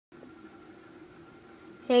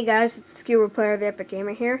Hey guys, it's the Skewer Player, the Epic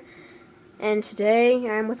Gamer here, and today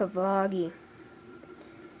I'm with a vloggy.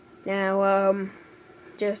 Now,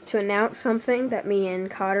 just to announce something that me and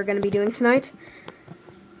Cod are going to be doing tonight,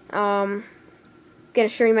 gonna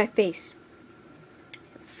show you my face.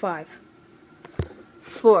 5,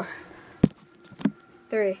 4,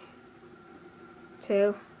 3,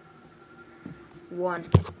 2, 1.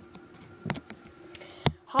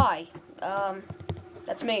 Hi,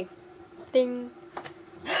 that's me. Ding.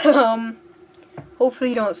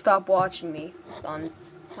 Hopefully you don't stop watching me on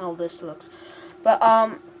how this looks. But,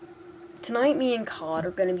 tonight me and Cod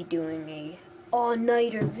are gonna be doing a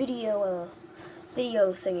all-nighter video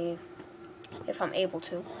thingy, if I'm able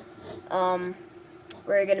to.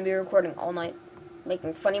 We're gonna be recording all night,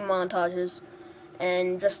 making funny montages,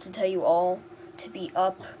 and just to tell you all to be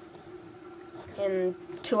up in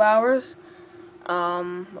 2 hours,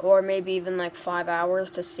 or maybe even like 5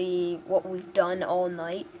 hours to see what we've done all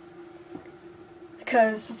night.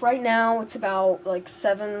 Because right now it's about like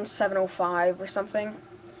 7:05 or something.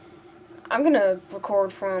 I'm gonna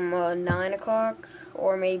record from 9 o'clock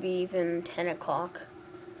or maybe even 10 o'clock.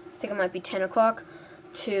 I think it might be 10 o'clock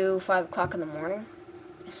to 5 o'clock in the morning.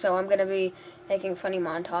 So I'm gonna be making funny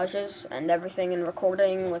montages and everything and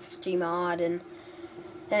recording with Gmod and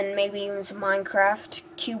maybe even some Minecraft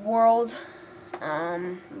Cube World.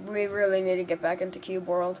 We really need to get back into Cube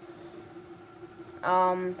World.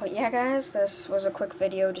 But yeah guys, this was a quick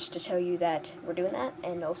video just to tell you that we're doing that,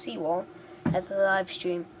 and I'll see you all at the live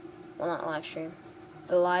stream. Well, not live stream.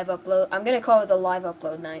 The live upload. I'm gonna call it the live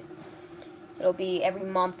upload night. It'll be every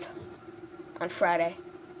month on Friday.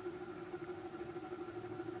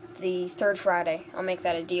 The third Friday. I'll make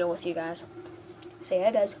that a deal with you guys. So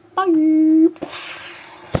yeah guys, bye!